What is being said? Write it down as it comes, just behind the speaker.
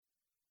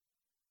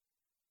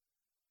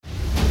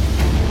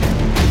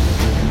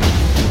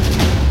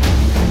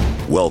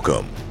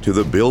Welcome to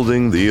the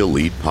Building the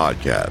Elite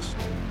podcast,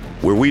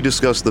 where we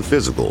discuss the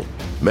physical,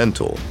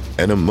 mental,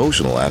 and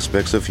emotional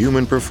aspects of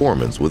human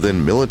performance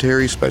within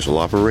military special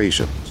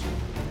operations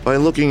by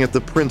looking at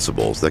the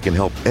principles that can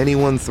help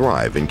anyone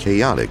thrive in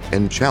chaotic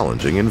and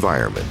challenging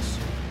environments.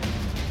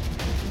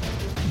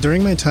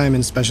 During my time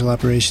in special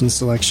operations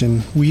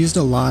selection, we used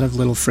a lot of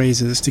little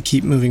phrases to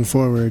keep moving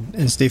forward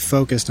and stay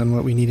focused on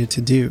what we needed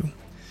to do.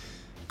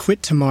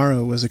 Quit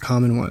tomorrow was a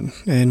common one,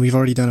 and we've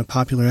already done a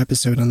popular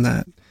episode on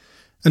that.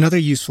 Another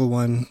useful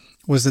one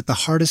was that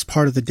the hardest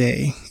part of the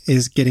day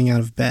is getting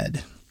out of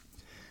bed.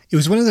 It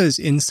was one of those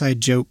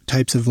inside joke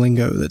types of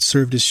lingo that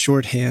served as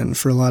shorthand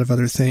for a lot of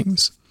other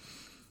things.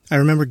 I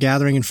remember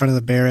gathering in front of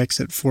the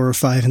barracks at 4 or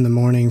 5 in the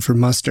morning for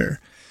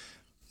muster.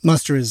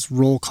 Muster is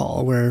roll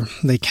call, where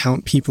they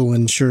count people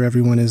and ensure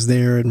everyone is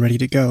there and ready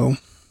to go.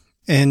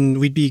 And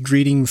we'd be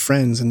greeting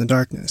friends in the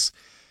darkness.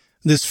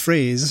 This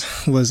phrase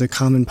was a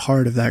common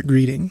part of that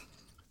greeting.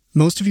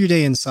 Most of your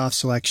day in soft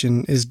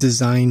selection is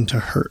designed to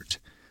hurt.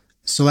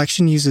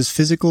 Selection uses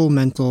physical,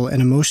 mental,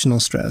 and emotional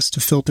stress to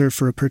filter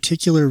for a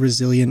particular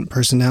resilient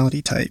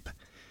personality type.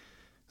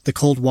 The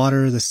cold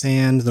water, the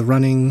sand, the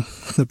running,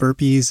 the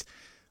burpees,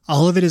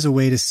 all of it is a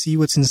way to see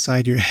what's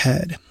inside your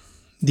head.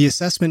 The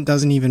assessment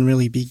doesn't even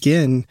really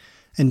begin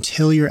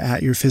until you're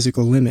at your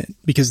physical limit,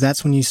 because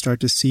that's when you start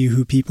to see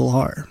who people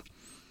are.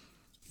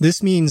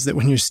 This means that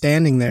when you're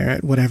standing there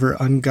at whatever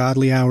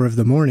ungodly hour of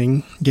the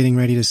morning, getting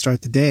ready to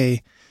start the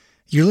day,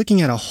 you're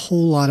looking at a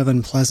whole lot of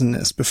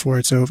unpleasantness before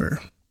it's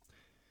over.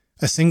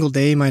 A single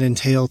day might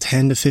entail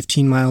 10 to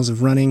 15 miles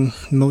of running,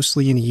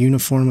 mostly in a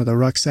uniform with a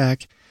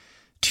rucksack,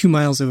 2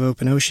 miles of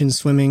open ocean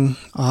swimming,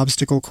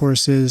 obstacle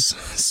courses,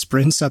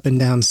 sprints up and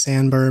down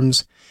sand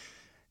berms,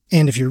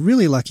 and if you're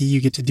really lucky, you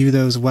get to do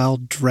those while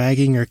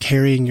dragging or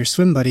carrying your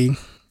swim buddy.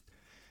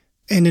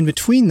 And in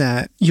between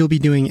that, you'll be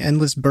doing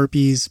endless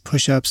burpees,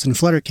 push-ups, and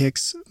flutter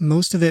kicks,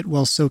 most of it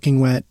while soaking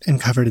wet and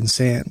covered in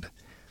sand.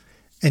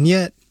 And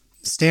yet,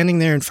 standing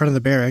there in front of the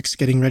barracks,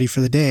 getting ready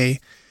for the day,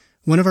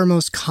 one of our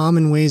most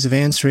common ways of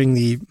answering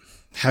the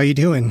 "how you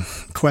doing?"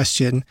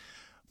 question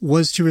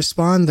was to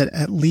respond that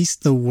at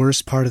least the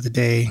worst part of the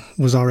day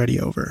was already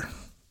over.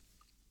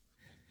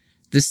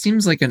 This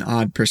seems like an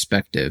odd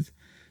perspective,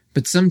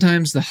 but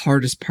sometimes the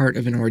hardest part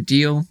of an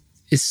ordeal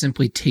is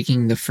simply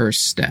taking the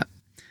first step.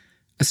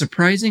 A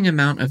surprising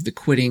amount of the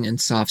quitting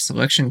and soft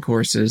selection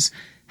courses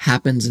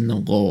happens in the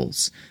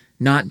lulls,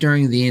 not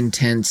during the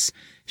intense,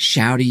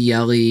 shouty,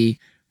 yelly,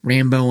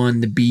 Rambo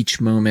on the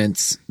beach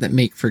moments that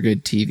make for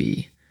good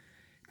TV.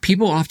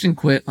 People often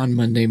quit on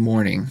Monday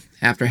morning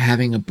after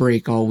having a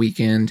break all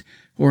weekend,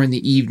 or in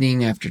the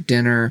evening after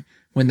dinner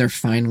when they're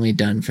finally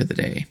done for the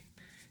day.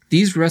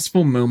 These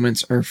restful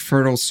moments are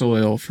fertile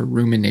soil for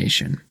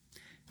rumination.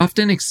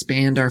 Often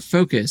expand our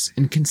focus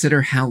and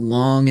consider how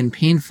long and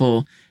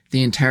painful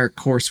the entire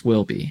course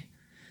will be.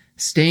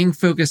 Staying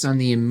focused on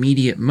the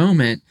immediate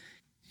moment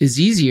is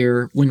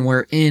easier when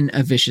we're in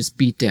a vicious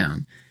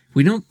beatdown.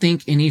 We don't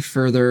think any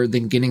further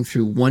than getting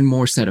through one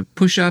more set of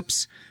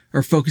push-ups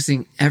or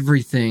focusing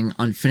everything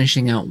on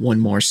finishing out one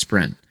more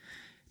sprint.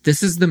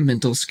 This is the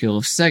mental skill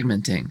of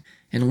segmenting,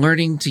 and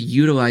learning to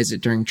utilize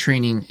it during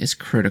training is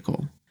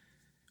critical.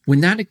 When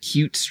that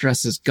acute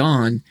stress is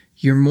gone,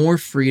 you're more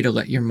free to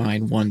let your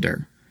mind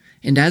wander.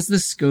 And as the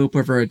scope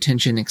of our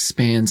attention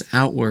expands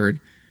outward,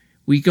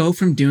 we go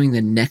from doing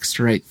the next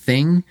right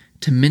thing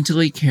to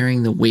mentally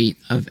carrying the weight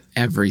of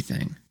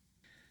everything.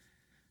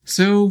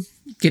 So,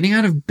 getting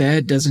out of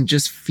bed doesn't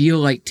just feel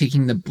like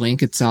taking the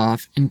blankets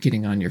off and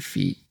getting on your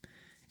feet.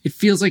 It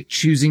feels like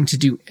choosing to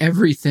do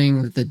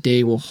everything that the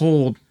day will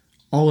hold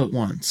all at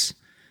once.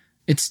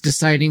 It's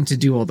deciding to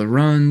do all the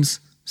runs,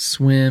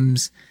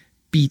 swims,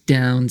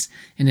 beatdowns,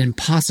 and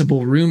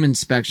impossible room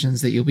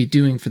inspections that you'll be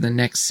doing for the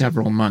next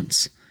several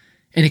months.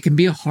 And it can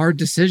be a hard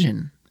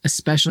decision,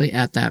 especially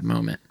at that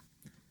moment.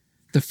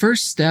 The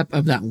first step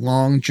of that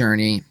long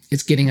journey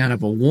is getting out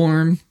of a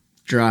warm,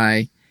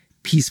 dry,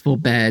 peaceful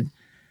bed,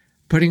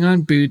 putting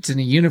on boots and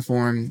a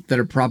uniform that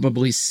are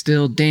probably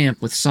still damp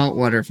with salt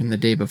water from the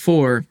day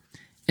before,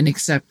 and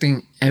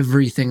accepting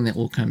everything that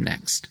will come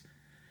next.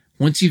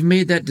 Once you've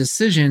made that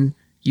decision,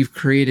 you've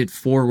created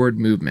forward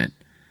movement.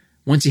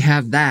 Once you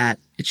have that,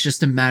 it's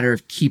just a matter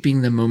of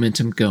keeping the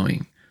momentum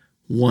going,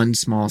 one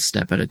small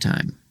step at a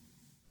time.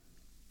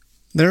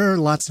 There are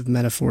lots of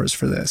metaphors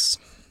for this.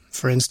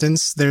 For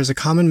instance, there's a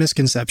common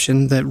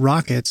misconception that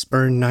rockets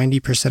burn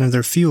 90% of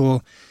their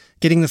fuel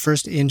getting the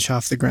first inch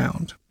off the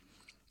ground.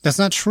 That's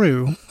not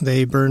true.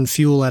 They burn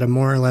fuel at a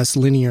more or less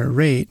linear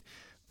rate,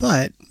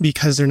 but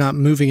because they're not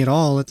moving at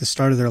all at the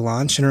start of their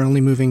launch and are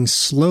only moving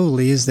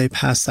slowly as they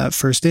pass that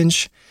first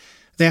inch,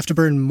 they have to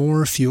burn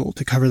more fuel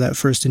to cover that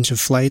first inch of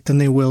flight than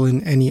they will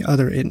in any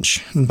other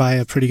inch, and by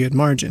a pretty good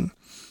margin.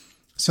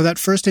 So that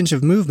first inch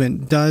of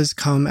movement does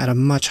come at a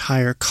much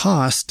higher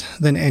cost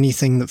than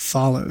anything that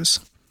follows.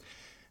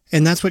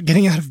 And that's what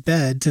getting out of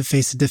bed to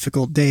face a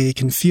difficult day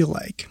can feel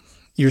like.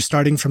 You're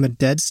starting from a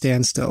dead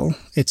standstill.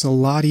 It's a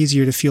lot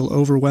easier to feel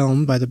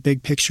overwhelmed by the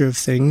big picture of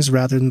things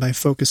rather than by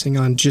focusing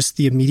on just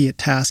the immediate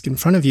task in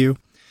front of you.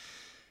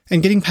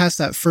 And getting past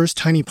that first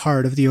tiny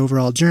part of the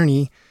overall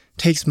journey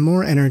takes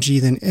more energy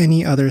than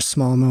any other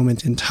small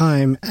moment in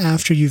time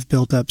after you've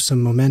built up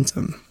some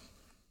momentum.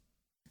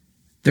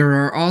 There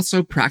are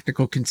also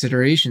practical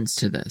considerations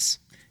to this.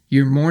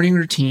 Your morning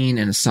routine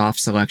and a soft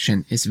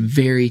selection is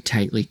very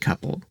tightly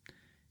coupled,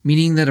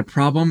 meaning that a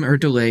problem or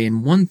delay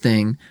in one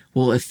thing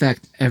will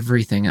affect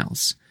everything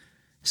else.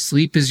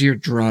 Sleep is your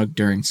drug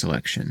during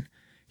selection.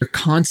 You're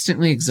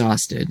constantly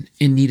exhausted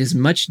and need as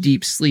much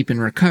deep sleep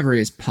and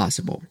recovery as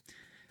possible.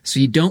 So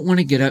you don't want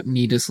to get up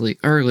needlessly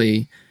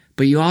early,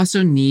 but you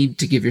also need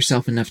to give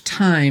yourself enough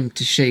time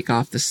to shake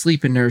off the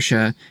sleep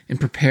inertia and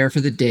prepare for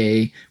the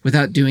day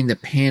without doing the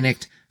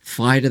panicked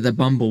fly to the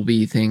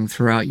bumblebee thing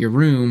throughout your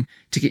room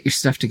to get your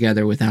stuff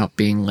together without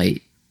being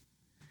late.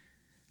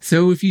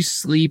 So if you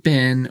sleep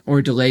in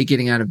or delay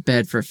getting out of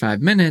bed for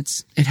 5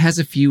 minutes, it has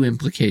a few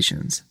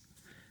implications.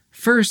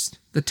 First,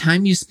 the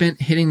time you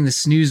spent hitting the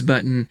snooze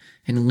button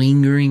and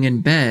lingering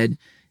in bed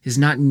is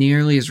not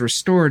nearly as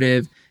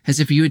restorative as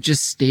if you had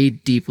just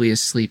stayed deeply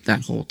asleep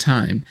that whole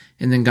time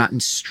and then gotten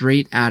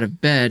straight out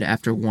of bed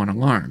after one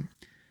alarm.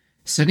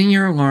 Setting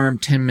your alarm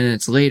 10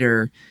 minutes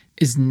later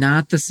is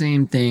not the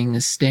same thing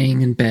as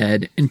staying in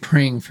bed and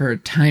praying for a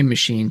time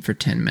machine for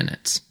 10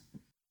 minutes.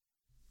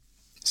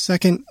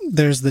 Second,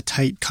 there's the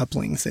tight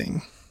coupling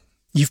thing.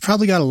 You've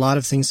probably got a lot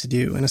of things to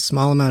do in a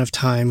small amount of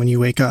time when you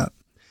wake up.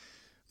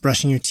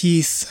 Brushing your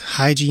teeth,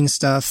 hygiene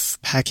stuff,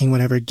 packing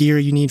whatever gear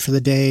you need for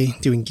the day,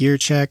 doing gear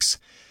checks,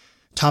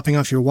 topping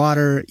off your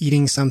water,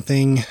 eating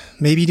something,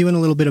 maybe doing a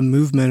little bit of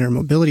movement or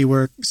mobility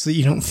work so that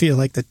you don't feel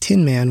like the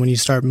Tin Man when you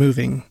start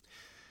moving.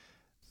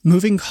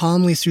 Moving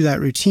calmly through that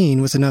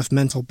routine with enough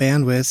mental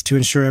bandwidth to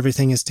ensure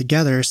everything is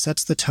together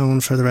sets the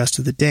tone for the rest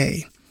of the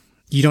day.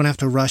 You don't have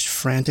to rush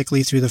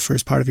frantically through the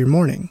first part of your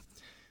morning.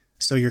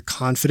 So you're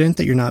confident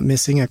that you're not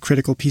missing a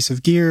critical piece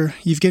of gear,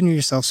 you've given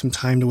yourself some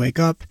time to wake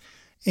up,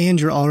 and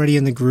you're already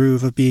in the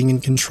groove of being in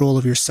control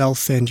of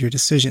yourself and your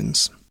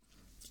decisions.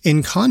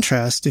 In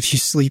contrast, if you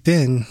sleep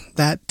in,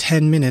 that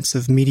 10 minutes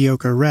of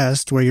mediocre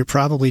rest where you're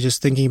probably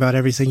just thinking about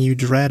everything you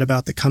dread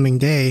about the coming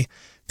day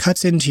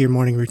cuts into your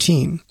morning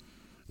routine.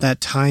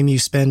 That time you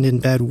spend in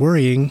bed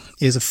worrying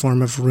is a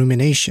form of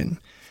rumination,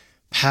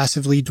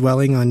 passively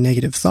dwelling on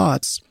negative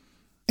thoughts,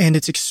 and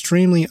it's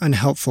extremely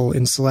unhelpful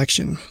in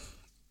selection.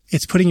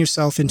 It's putting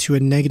yourself into a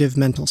negative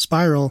mental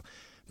spiral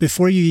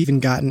before you've even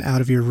gotten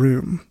out of your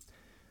room.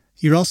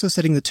 You're also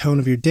setting the tone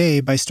of your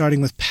day by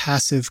starting with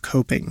passive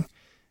coping,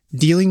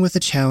 dealing with a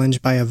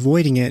challenge by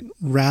avoiding it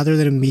rather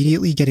than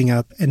immediately getting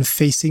up and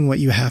facing what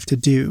you have to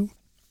do.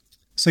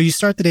 So you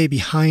start the day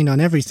behind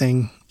on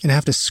everything and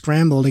have to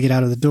scramble to get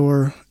out of the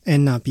door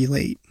and not be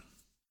late.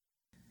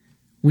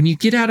 When you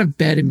get out of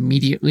bed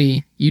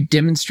immediately, you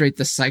demonstrate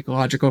the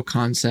psychological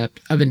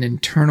concept of an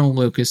internal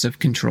locus of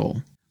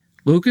control.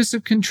 Locus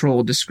of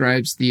control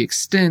describes the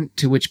extent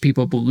to which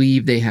people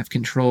believe they have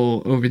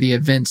control over the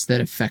events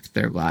that affect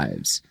their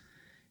lives.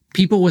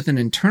 People with an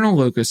internal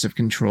locus of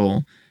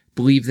control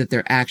believe that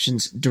their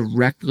actions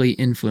directly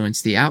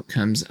influence the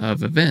outcomes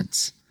of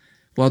events,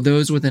 while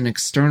those with an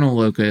external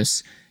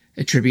locus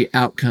attribute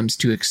outcomes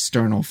to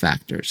external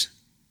factors.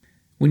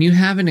 When you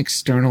have an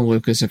external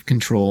locus of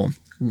control,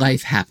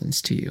 life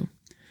happens to you.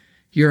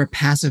 You're a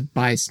passive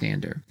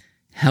bystander,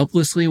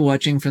 helplessly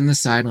watching from the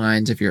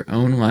sidelines of your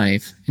own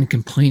life and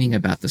complaining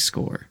about the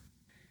score.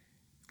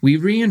 We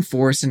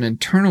reinforce an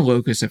internal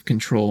locus of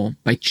control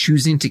by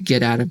choosing to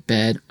get out of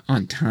bed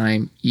on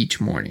time each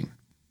morning.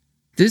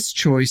 This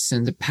choice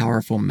sends a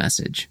powerful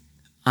message.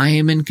 I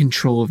am in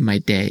control of my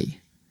day.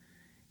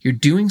 You're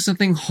doing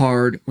something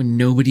hard when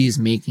nobody is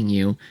making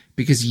you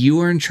because you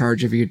are in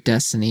charge of your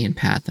destiny and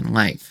path in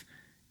life.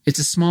 It's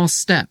a small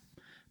step,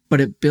 but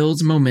it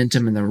builds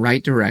momentum in the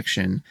right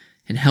direction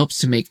and helps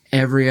to make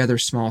every other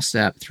small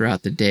step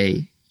throughout the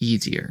day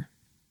easier.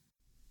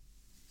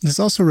 This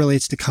also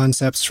relates to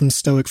concepts from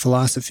Stoic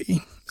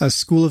philosophy, a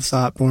school of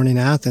thought born in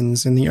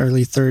Athens in the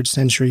early 3rd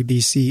century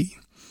BC.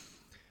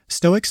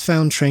 Stoics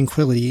found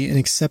tranquility in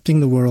accepting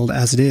the world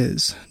as it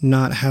is,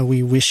 not how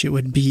we wish it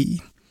would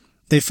be.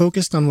 They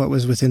focused on what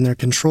was within their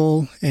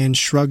control and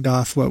shrugged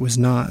off what was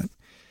not.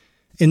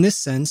 In this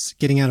sense,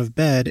 getting out of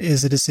bed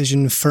is a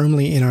decision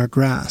firmly in our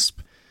grasp,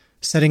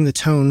 setting the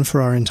tone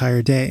for our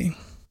entire day.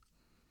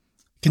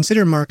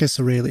 Consider Marcus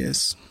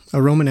Aurelius,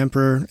 a Roman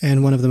emperor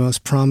and one of the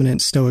most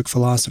prominent Stoic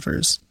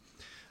philosophers.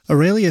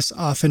 Aurelius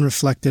often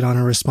reflected on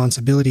our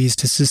responsibilities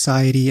to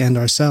society and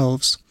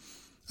ourselves,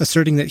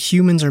 asserting that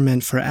humans are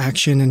meant for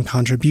action and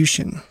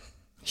contribution.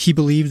 He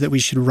believed that we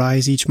should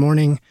rise each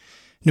morning,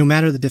 no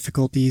matter the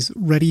difficulties,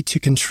 ready to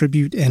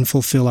contribute and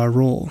fulfill our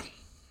role.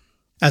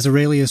 As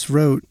Aurelius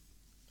wrote,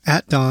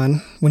 "At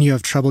dawn, when you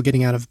have trouble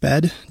getting out of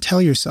bed,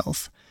 tell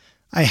yourself,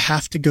 I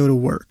have to go to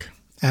work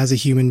as a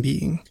human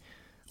being.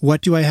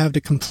 What do I have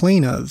to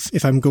complain of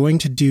if I'm going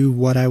to do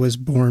what I was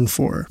born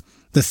for,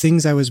 the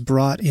things I was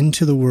brought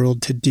into the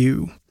world to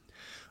do?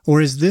 Or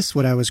is this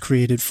what I was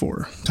created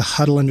for, to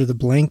huddle under the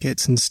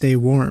blankets and stay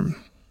warm?"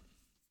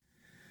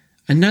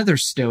 Another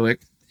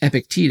Stoic,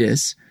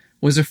 Epictetus,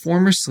 was a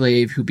former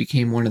slave who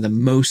became one of the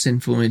most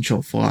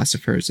influential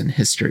philosophers in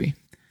history.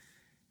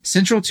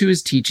 Central to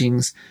his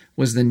teachings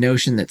was the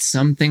notion that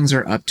some things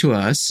are up to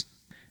us,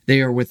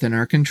 they are within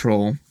our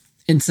control,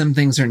 and some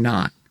things are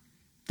not,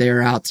 they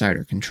are outside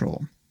our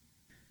control.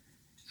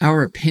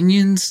 Our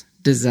opinions,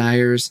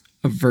 desires,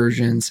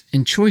 aversions,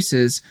 and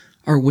choices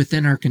are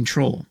within our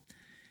control.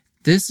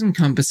 This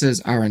encompasses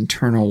our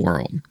internal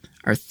world,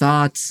 our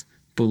thoughts,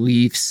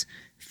 beliefs,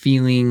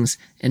 feelings,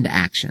 and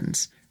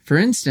actions. For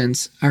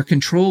instance, our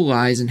control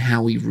lies in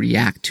how we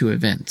react to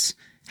events,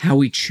 how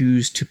we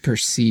choose to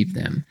perceive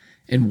them,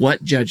 and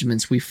what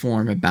judgments we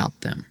form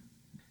about them.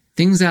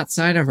 Things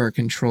outside of our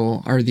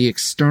control are the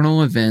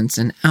external events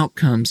and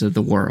outcomes of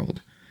the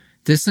world.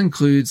 This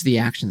includes the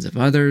actions of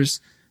others,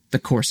 the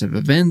course of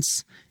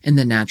events, and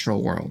the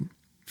natural world.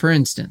 For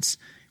instance,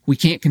 we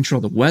can't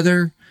control the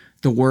weather,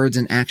 the words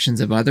and actions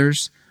of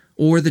others,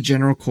 or the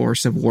general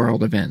course of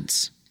world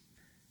events.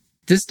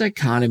 This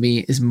dichotomy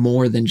is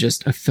more than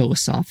just a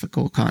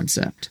philosophical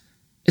concept.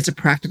 It's a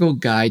practical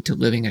guide to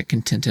living a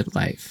contented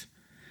life.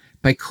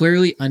 By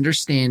clearly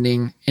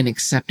understanding and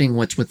accepting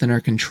what's within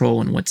our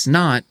control and what's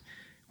not,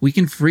 we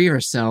can free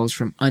ourselves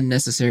from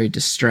unnecessary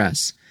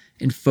distress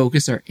and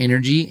focus our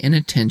energy and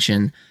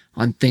attention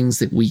on things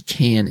that we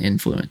can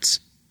influence.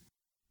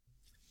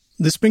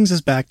 This brings us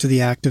back to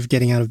the act of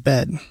getting out of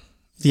bed.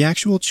 The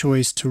actual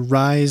choice to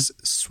rise,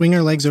 swing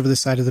our legs over the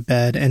side of the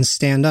bed, and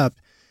stand up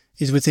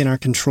is within our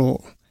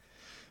control.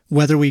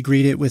 Whether we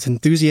greet it with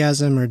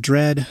enthusiasm or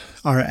dread,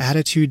 our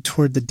attitude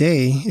toward the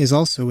day is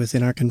also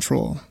within our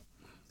control.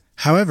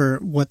 However,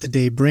 what the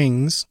day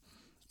brings,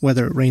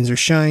 whether it rains or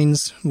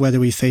shines, whether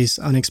we face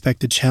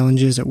unexpected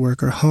challenges at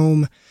work or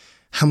home,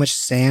 how much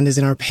sand is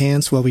in our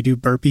pants while we do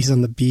burpees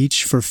on the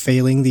beach for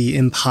failing the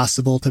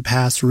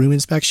impossible-to-pass room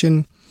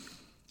inspection,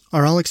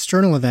 are all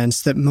external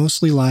events that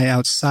mostly lie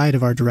outside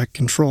of our direct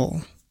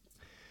control.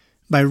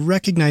 By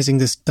recognizing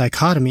this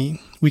dichotomy,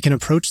 we can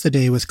approach the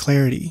day with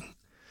clarity.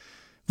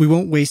 We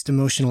won't waste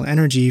emotional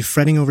energy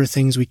fretting over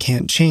things we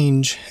can't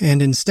change,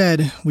 and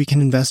instead, we can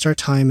invest our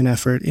time and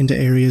effort into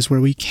areas where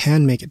we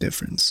can make a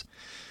difference.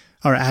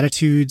 Our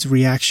attitudes,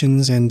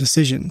 reactions, and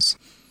decisions.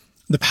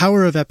 The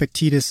power of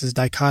Epictetus's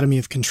dichotomy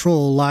of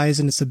control lies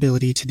in its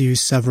ability to do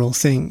several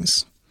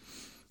things.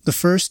 The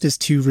first is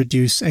to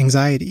reduce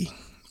anxiety.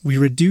 We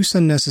reduce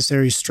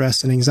unnecessary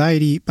stress and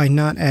anxiety by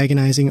not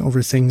agonizing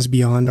over things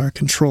beyond our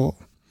control.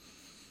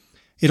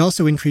 It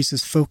also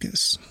increases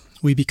focus.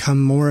 We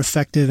become more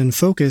effective and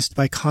focused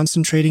by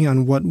concentrating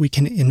on what we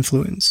can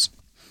influence.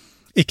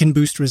 It can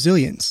boost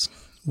resilience.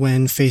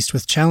 When faced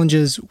with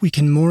challenges, we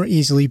can more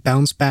easily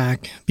bounce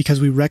back because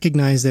we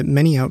recognize that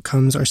many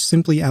outcomes are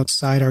simply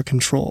outside our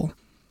control.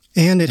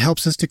 And it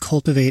helps us to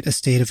cultivate a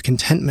state of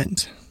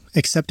contentment.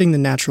 Accepting the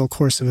natural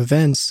course of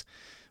events,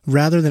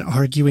 rather than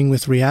arguing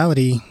with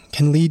reality,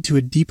 can lead to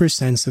a deeper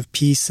sense of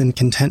peace and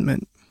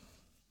contentment.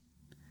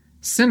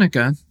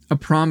 Seneca, a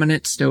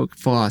prominent Stoic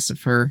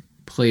philosopher,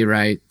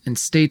 playwright, and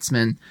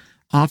statesman,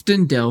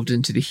 often delved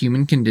into the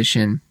human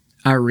condition,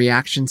 our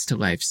reactions to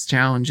life's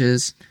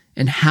challenges,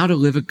 and how to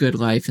live a good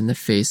life in the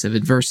face of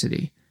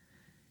adversity.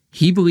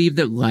 He believed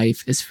that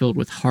life is filled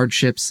with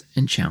hardships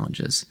and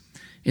challenges,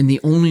 and the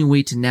only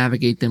way to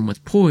navigate them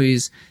with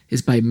poise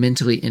is by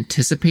mentally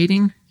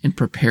anticipating and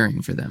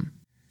preparing for them.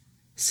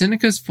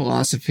 Seneca's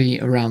philosophy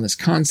around this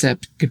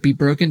concept could be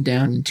broken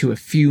down into a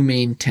few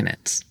main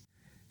tenets.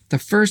 The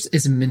first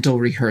is mental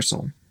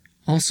rehearsal,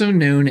 also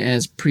known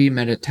as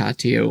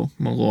premeditatio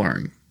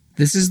malorum.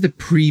 This is the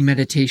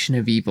premeditation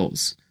of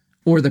evils,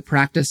 or the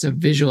practice of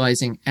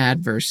visualizing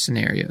adverse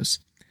scenarios.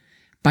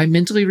 By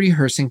mentally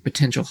rehearsing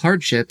potential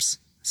hardships,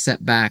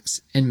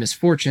 setbacks, and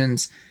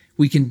misfortunes,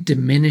 we can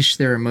diminish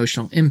their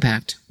emotional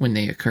impact when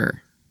they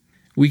occur.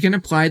 We can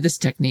apply this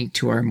technique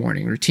to our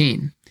morning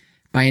routine.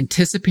 By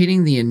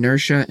anticipating the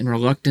inertia and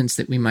reluctance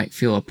that we might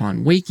feel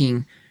upon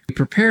waking, we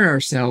prepare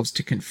ourselves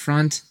to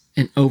confront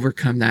and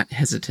overcome that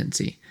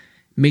hesitancy,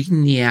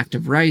 making the act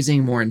of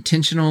rising more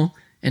intentional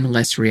and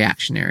less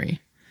reactionary.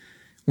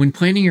 When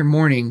planning your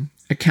morning,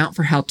 account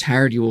for how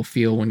tired you will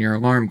feel when your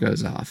alarm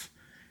goes off.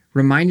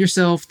 Remind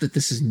yourself that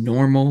this is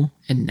normal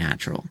and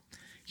natural.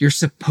 You're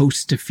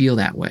supposed to feel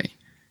that way.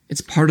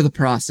 It's part of the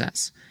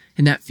process,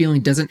 and that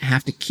feeling doesn't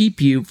have to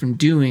keep you from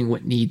doing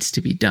what needs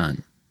to be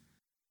done.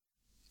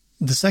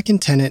 The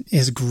second tenet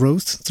is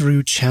growth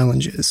through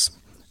challenges.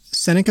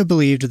 Seneca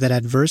believed that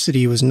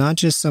adversity was not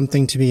just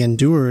something to be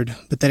endured,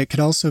 but that it could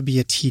also be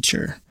a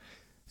teacher.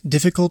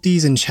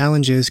 Difficulties and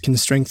challenges can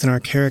strengthen our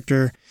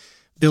character,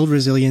 build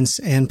resilience,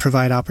 and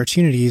provide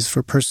opportunities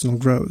for personal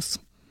growth.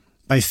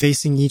 By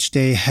facing each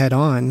day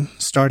head-on,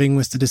 starting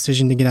with the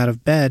decision to get out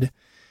of bed,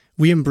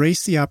 we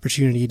embrace the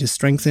opportunity to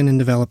strengthen and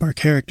develop our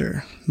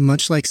character,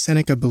 much like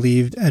Seneca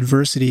believed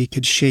adversity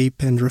could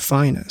shape and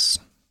refine us.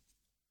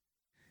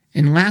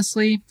 And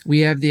lastly,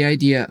 we have the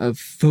idea of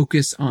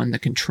focus on the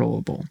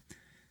controllable.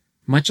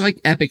 Much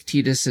like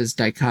Epictetus's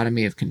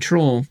dichotomy of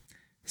control,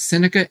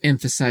 Seneca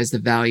emphasized the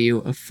value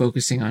of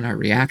focusing on our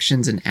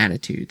reactions and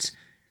attitudes,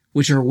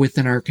 which are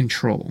within our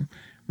control,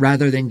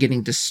 rather than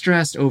getting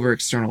distressed over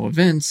external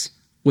events,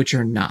 which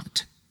are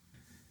not.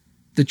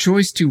 The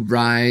choice to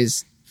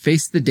rise,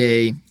 face the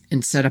day,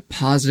 and set a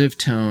positive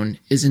tone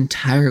is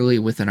entirely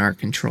within our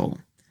control.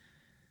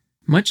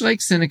 Much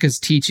like Seneca's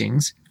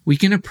teachings, we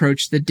can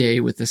approach the day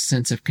with a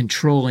sense of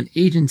control and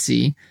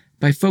agency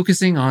by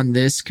focusing on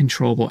this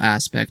controllable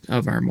aspect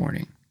of our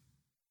morning.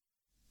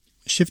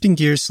 Shifting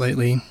gears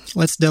slightly,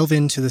 let's delve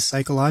into the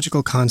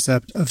psychological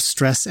concept of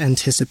stress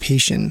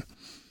anticipation.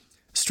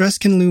 Stress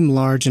can loom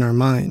large in our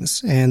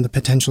minds, and the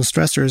potential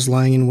stressors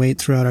lying in wait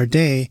throughout our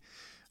day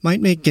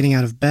might make getting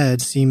out of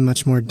bed seem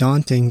much more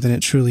daunting than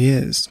it truly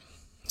is.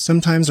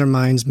 Sometimes our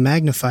minds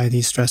magnify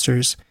these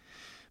stressors,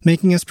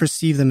 making us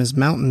perceive them as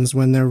mountains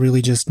when they're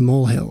really just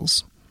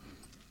molehills.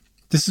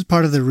 This is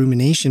part of the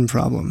rumination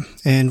problem,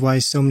 and why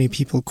so many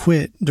people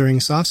quit during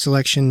soft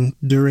selection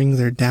during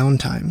their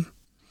downtime.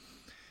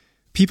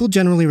 People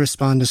generally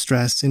respond to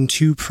stress in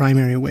two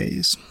primary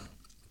ways: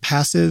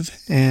 passive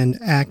and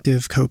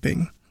active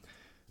coping.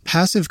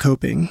 Passive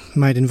coping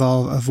might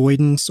involve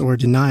avoidance or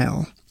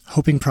denial,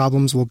 hoping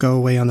problems will go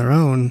away on their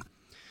own,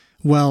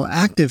 while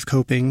active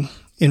coping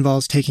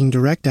involves taking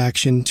direct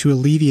action to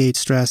alleviate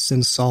stress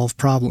and solve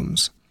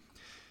problems.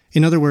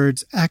 In other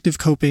words, active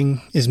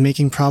coping is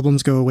making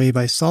problems go away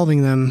by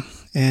solving them,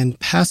 and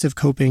passive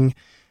coping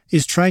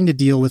is trying to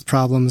deal with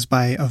problems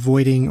by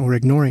avoiding or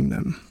ignoring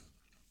them.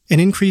 An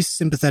increased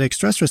sympathetic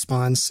stress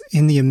response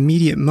in the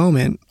immediate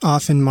moment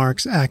often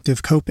marks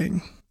active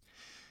coping.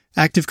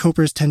 Active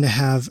copers tend to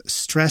have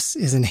stress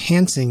is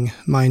enhancing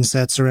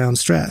mindsets around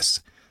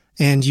stress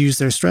and use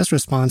their stress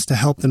response to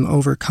help them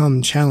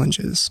overcome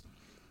challenges.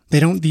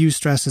 They don't view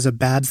stress as a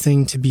bad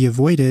thing to be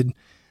avoided,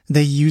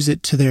 they use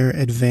it to their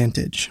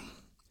advantage.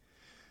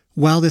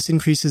 While this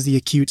increases the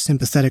acute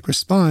sympathetic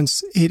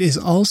response, it is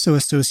also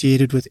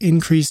associated with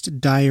increased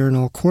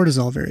diurnal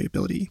cortisol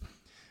variability.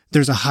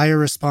 There's a higher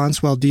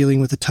response while dealing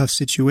with a tough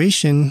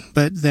situation,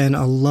 but then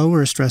a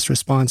lower stress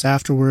response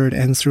afterward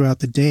and throughout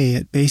the day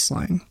at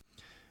baseline.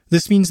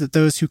 This means that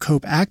those who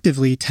cope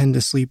actively tend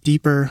to sleep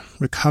deeper,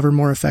 recover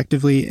more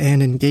effectively,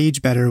 and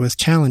engage better with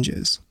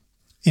challenges.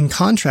 In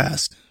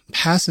contrast,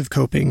 passive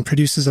coping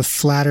produces a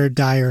flatter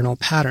diurnal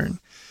pattern,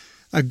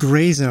 a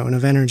gray zone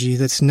of energy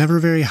that's never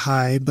very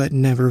high but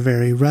never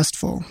very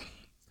restful.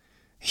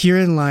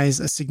 Herein lies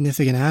a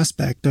significant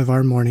aspect of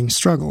our morning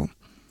struggle.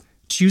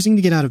 Choosing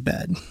to get out of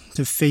bed,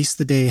 to face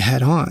the day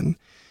head on,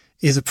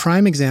 is a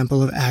prime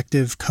example of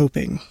active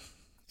coping.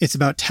 It's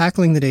about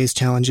tackling the day's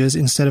challenges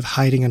instead of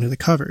hiding under the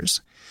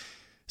covers.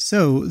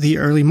 So, the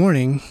early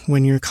morning,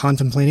 when you're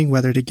contemplating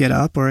whether to get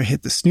up or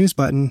hit the snooze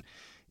button,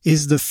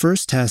 is the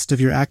first test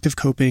of your active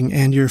coping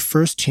and your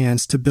first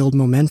chance to build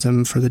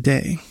momentum for the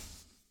day.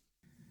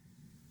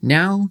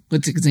 Now,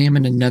 let's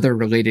examine another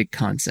related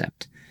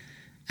concept: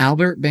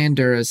 Albert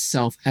Bandura's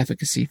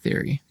self-efficacy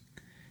theory.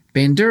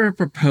 Bandura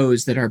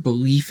proposed that our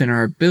belief in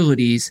our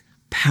abilities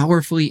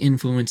powerfully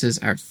influences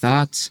our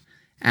thoughts,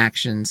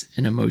 actions,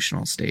 and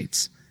emotional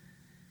states.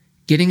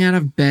 Getting out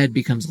of bed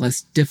becomes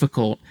less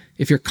difficult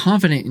if you're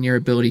confident in your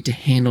ability to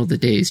handle the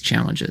day's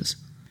challenges.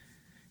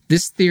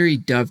 This theory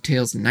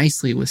dovetails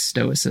nicely with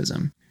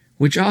Stoicism,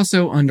 which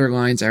also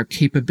underlines our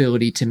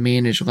capability to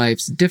manage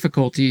life's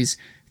difficulties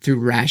through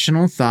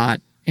rational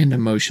thought and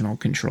emotional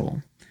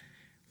control.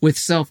 With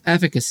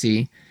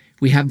self-efficacy,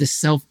 we have the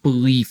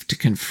self-belief to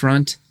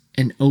confront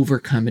and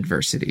overcome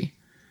adversity.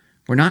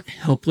 We're not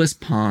helpless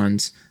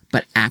pawns,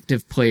 but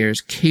active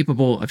players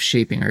capable of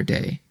shaping our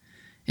day.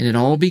 And it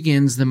all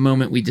begins the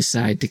moment we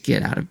decide to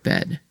get out of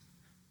bed.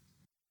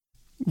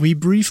 We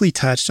briefly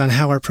touched on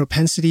how our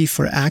propensity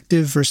for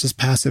active versus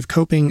passive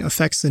coping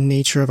affects the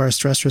nature of our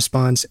stress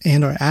response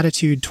and our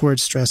attitude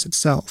towards stress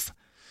itself.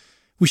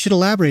 We should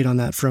elaborate on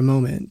that for a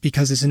moment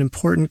because it's an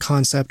important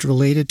concept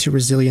related to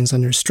resilience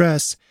under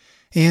stress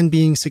and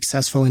being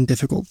successful in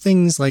difficult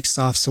things like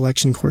soft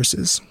selection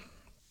courses.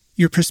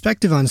 Your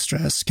perspective on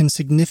stress can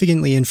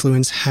significantly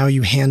influence how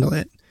you handle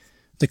it.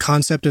 The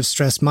concept of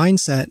stress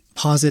mindset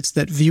posits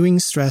that viewing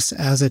stress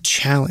as a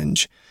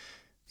challenge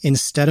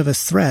instead of a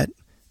threat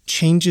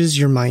changes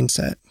your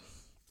mindset.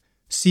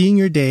 Seeing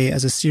your day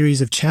as a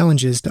series of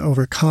challenges to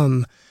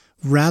overcome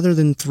rather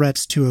than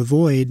threats to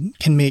avoid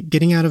can make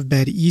getting out of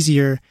bed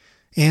easier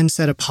and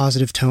set a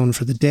positive tone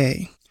for the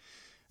day.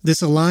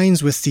 This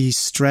aligns with the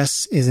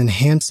stress is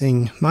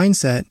enhancing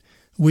mindset,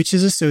 which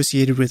is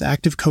associated with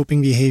active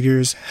coping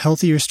behaviors,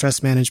 healthier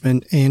stress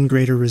management, and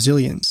greater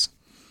resilience.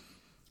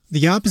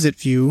 The opposite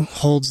view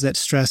holds that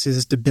stress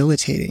is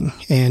debilitating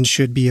and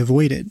should be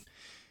avoided.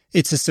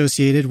 It's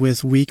associated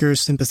with weaker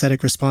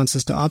sympathetic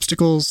responses to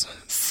obstacles,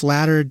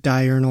 flatter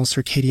diurnal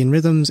circadian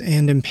rhythms,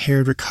 and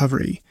impaired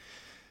recovery.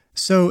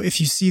 So if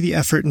you see the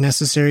effort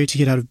necessary to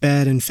get out of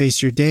bed and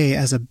face your day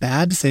as a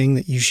bad thing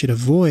that you should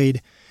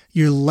avoid,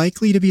 you're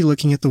likely to be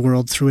looking at the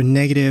world through a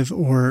negative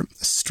or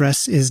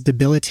stress is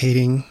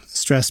debilitating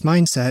stress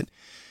mindset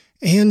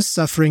and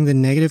suffering the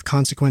negative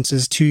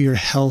consequences to your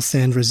health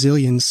and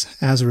resilience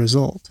as a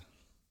result.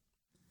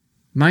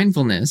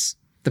 Mindfulness,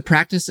 the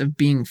practice of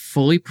being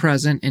fully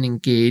present and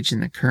engaged in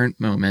the current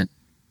moment,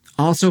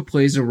 also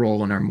plays a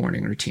role in our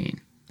morning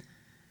routine.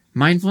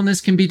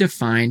 Mindfulness can be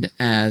defined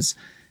as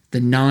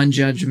the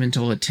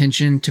non-judgmental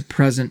attention to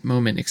present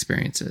moment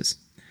experiences,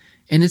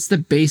 and it's the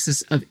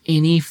basis of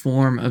any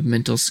form of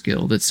mental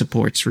skill that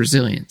supports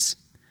resilience.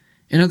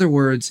 In other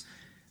words,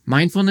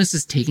 mindfulness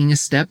is taking a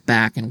step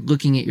back and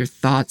looking at your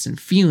thoughts and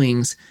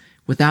feelings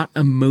without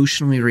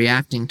emotionally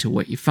reacting to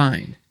what you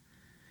find.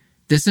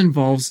 This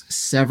involves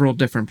several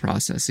different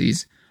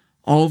processes,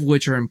 all of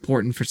which are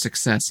important for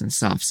success in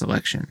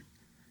self-selection.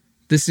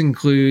 This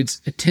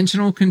includes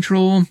attentional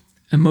control,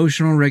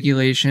 emotional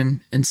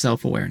regulation, and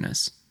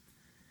self-awareness.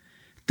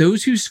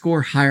 Those who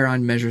score higher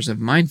on measures of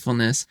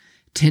mindfulness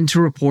tend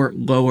to report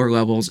lower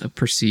levels of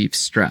perceived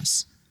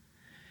stress.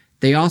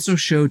 They also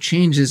show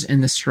changes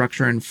in the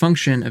structure and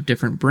function of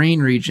different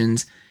brain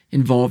regions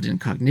involved in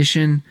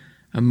cognition,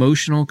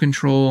 emotional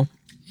control,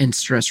 and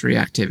stress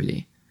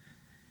reactivity.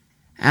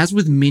 As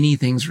with many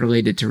things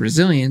related to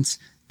resilience,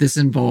 this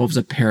involves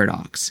a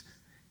paradox.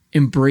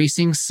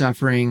 Embracing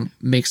suffering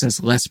makes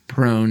us less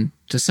prone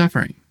to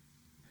suffering.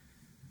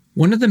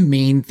 One of the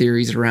main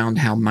theories around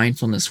how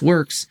mindfulness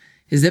works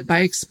is that by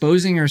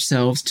exposing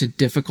ourselves to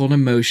difficult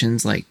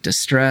emotions like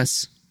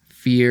distress,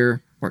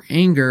 fear, or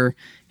anger,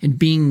 and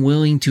being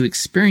willing to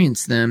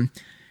experience them,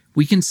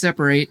 we can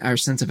separate our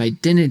sense of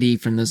identity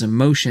from those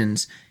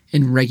emotions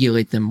and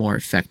regulate them more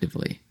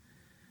effectively.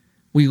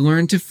 We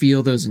learn to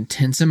feel those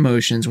intense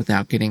emotions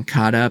without getting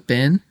caught up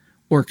in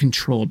or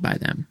controlled by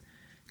them.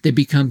 They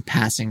become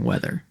passing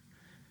weather.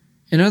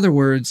 In other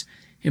words,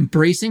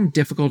 embracing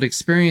difficult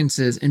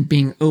experiences and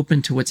being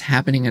open to what's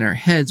happening in our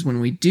heads when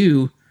we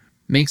do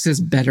makes us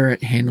better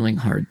at handling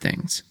hard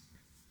things.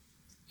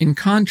 In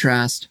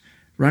contrast,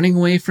 running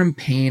away from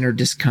pain or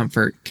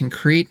discomfort can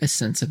create a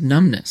sense of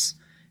numbness,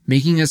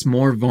 making us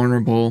more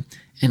vulnerable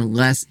and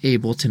less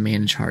able to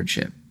manage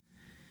hardship.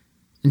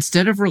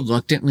 Instead of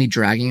reluctantly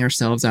dragging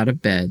ourselves out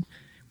of bed,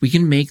 we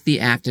can make the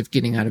act of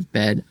getting out of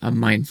bed a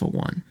mindful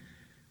one.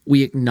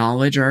 We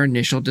acknowledge our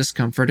initial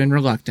discomfort and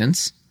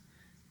reluctance,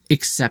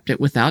 accept it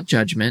without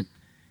judgment,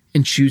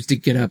 and choose to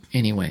get up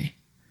anyway.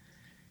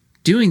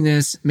 Doing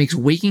this makes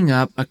waking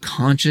up a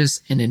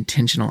conscious and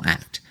intentional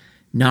act,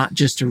 not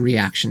just a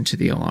reaction to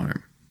the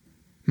alarm.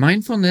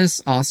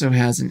 Mindfulness also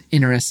has an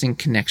interesting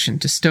connection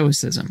to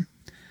Stoicism.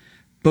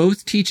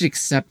 Both teach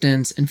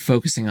acceptance and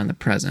focusing on the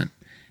present,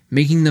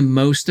 making the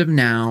most of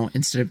now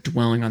instead of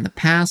dwelling on the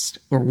past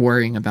or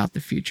worrying about the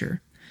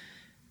future.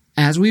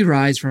 As we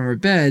rise from our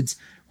beds,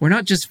 we're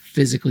not just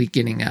physically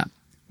getting up.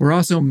 We're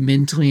also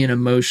mentally and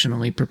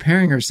emotionally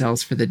preparing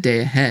ourselves for the day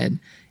ahead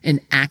and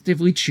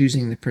actively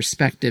choosing the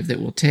perspective that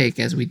we'll take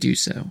as we do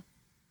so.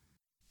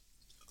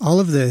 All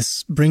of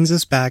this brings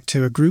us back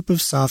to a group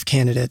of SOF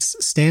candidates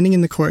standing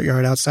in the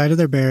courtyard outside of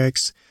their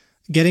barracks,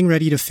 getting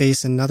ready to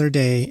face another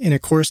day in a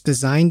course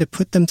designed to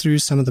put them through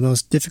some of the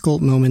most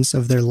difficult moments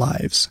of their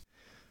lives.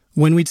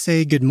 When we'd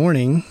say good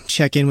morning,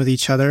 check in with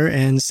each other,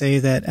 and say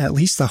that at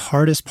least the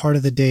hardest part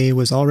of the day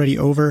was already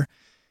over,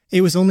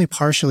 it was only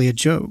partially a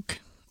joke.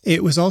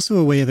 It was also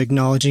a way of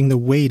acknowledging the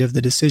weight of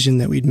the decision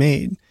that we'd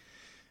made.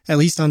 At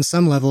least on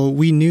some level,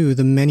 we knew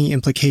the many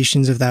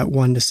implications of that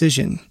one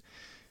decision,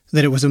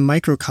 that it was a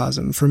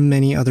microcosm for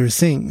many other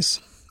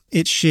things.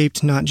 It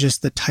shaped not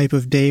just the type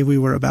of day we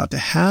were about to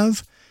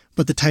have,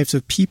 but the types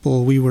of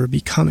people we were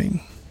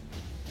becoming.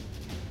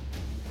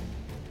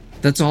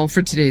 That's all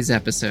for today's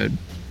episode.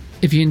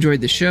 If you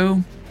enjoyed the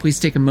show, please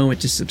take a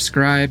moment to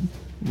subscribe,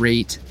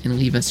 rate, and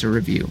leave us a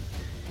review.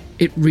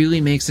 It really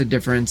makes a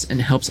difference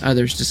and helps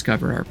others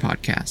discover our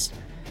podcast.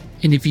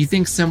 And if you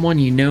think someone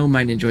you know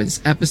might enjoy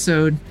this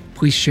episode,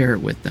 please share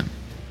it with them.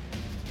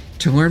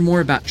 To learn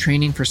more about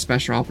training for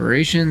special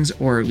operations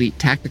or elite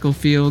tactical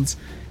fields,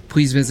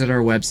 please visit our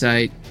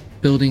website,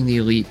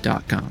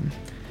 buildingtheelite.com.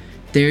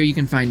 There you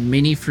can find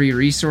many free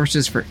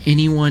resources for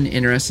anyone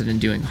interested in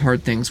doing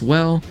hard things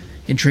well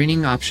and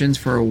training options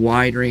for a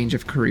wide range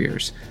of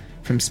careers,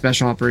 from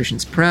special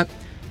operations prep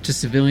to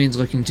civilians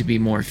looking to be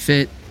more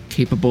fit,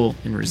 capable,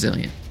 and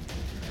resilient.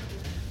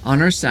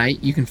 On our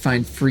site, you can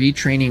find free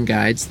training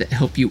guides that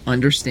help you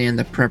understand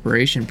the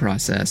preparation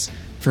process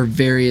for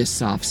various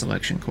SOF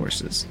selection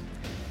courses.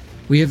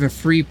 We have a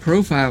free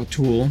profile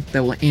tool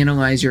that will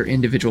analyze your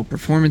individual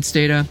performance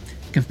data,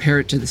 compare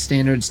it to the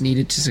standards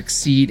needed to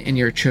succeed in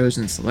your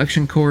chosen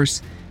selection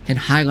course, and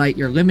highlight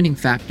your limiting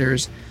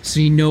factors so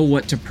you know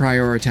what to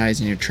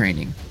prioritize in your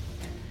training.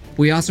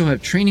 We also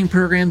have training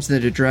programs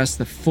that address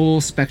the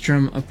full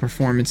spectrum of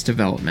performance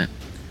development,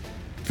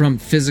 from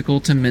physical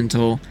to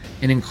mental,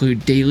 and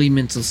include daily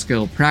mental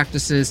skill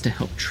practices to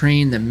help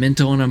train the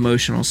mental and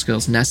emotional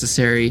skills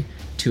necessary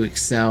to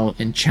excel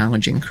in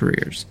challenging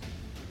careers.